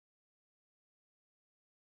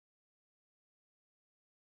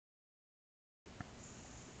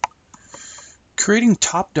Creating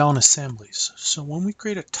top-down assemblies. So when we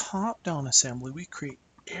create a top-down assembly, we create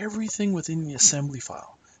everything within the assembly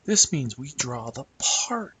file. This means we draw the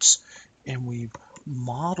parts and we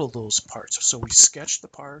model those parts. So we sketch the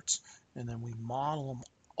parts and then we model them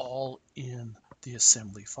all in the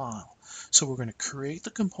assembly file. So we're going to create the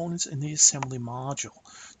components in the assembly module.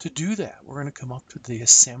 To do that, we're going to come up to the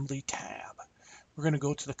Assembly tab. We're going to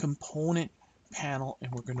go to the Component panel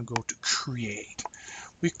and we're going to go to Create.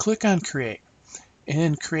 We click on Create. And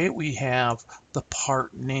in Create, we have the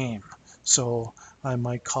part name. So I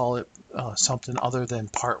might call it something other than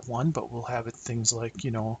Part 1, but we'll have it things like,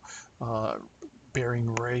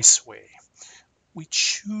 Bearing Raceway. We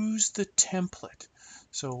choose the template.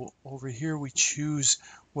 So over here, we choose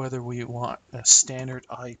whether we want a standard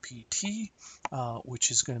IPT,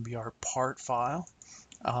 which is going to be our part file.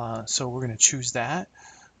 So we're going to choose that.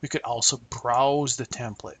 We could also browse the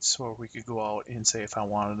templates, or we could go out and say if I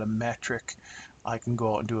wanted a metric, I can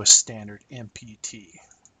go out and do a standard MPT.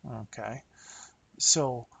 Okay,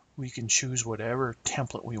 so we can choose whatever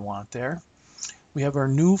template we want there. We have our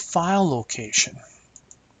new file location.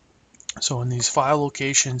 So in these file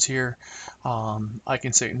locations here, I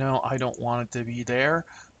can say, no, I don't want it to be there.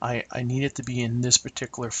 I need it to be in this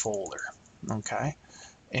particular folder. Okay,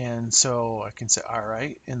 and so I can say, all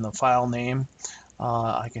right, in the file name,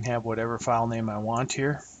 I can have whatever file name I want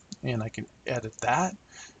here, and I can edit that,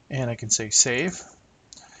 and I can say save.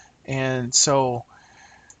 And so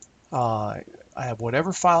I have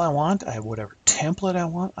whatever file I want, I have whatever template I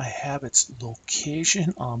want, I have its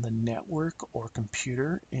location on the network or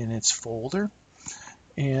computer in its folder,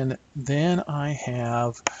 and then I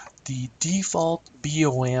have the default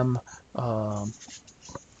BOM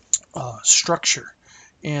structure.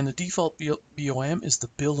 And the default BOM is the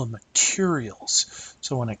bill of materials.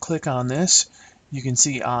 So when I click on this, you can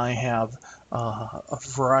see I have a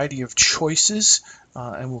variety of choices,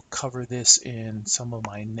 and we'll cover this in some of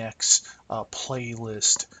my next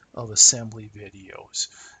playlist of assembly videos.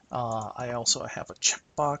 I also have a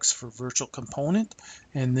checkbox for virtual component,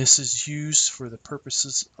 and this is used for the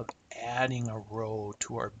purposes of adding a row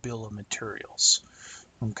to our bill of materials.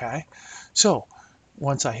 Okay, so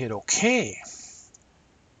once I hit OK,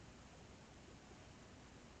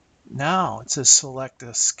 now it says select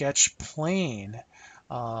a sketch plane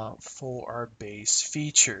for our base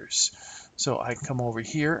features. So I can come over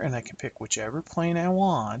here and I can pick whichever plane I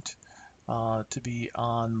want to be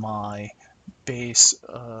on my base.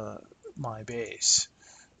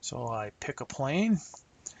 So I pick a plane,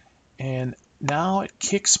 and now it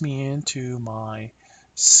kicks me into my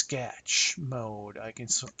sketch mode. I can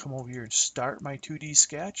come over here and start my 2D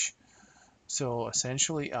sketch. So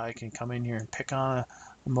essentially I can come in here and pick on a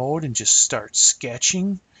mode and just start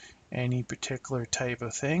sketching any particular type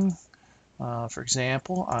of thing. For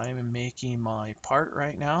example, I'm making my part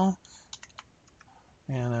right now,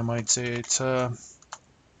 and I might say it's and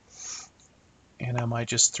I might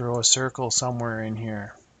just throw a circle somewhere in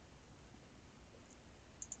here.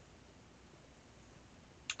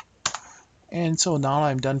 And so now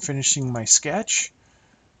I'm done finishing my sketch.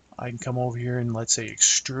 I can come over here and let's say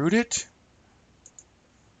extrude it.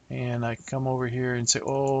 And I can come over here and say,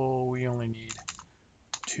 oh, we only need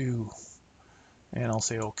 2. And I'll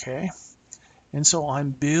say OK. And so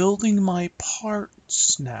I'm building my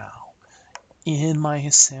parts now in my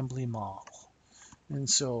assembly model. And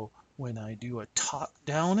so when I do a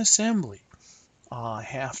top-down assembly, I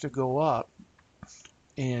have to go up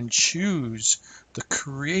and choose the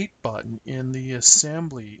Create button in the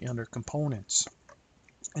assembly under Components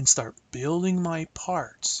and start building my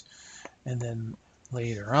parts. And then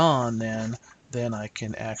later on, then I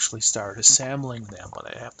can actually start assembling them.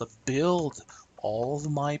 But I have to build all of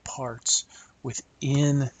my parts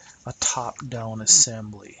within a top-down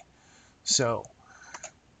assembly. So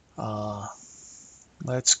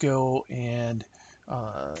let's go, and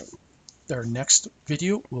our next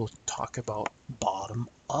video we'll talk about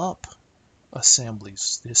bottom-up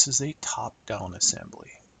assemblies. This is a top-down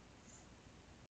assembly.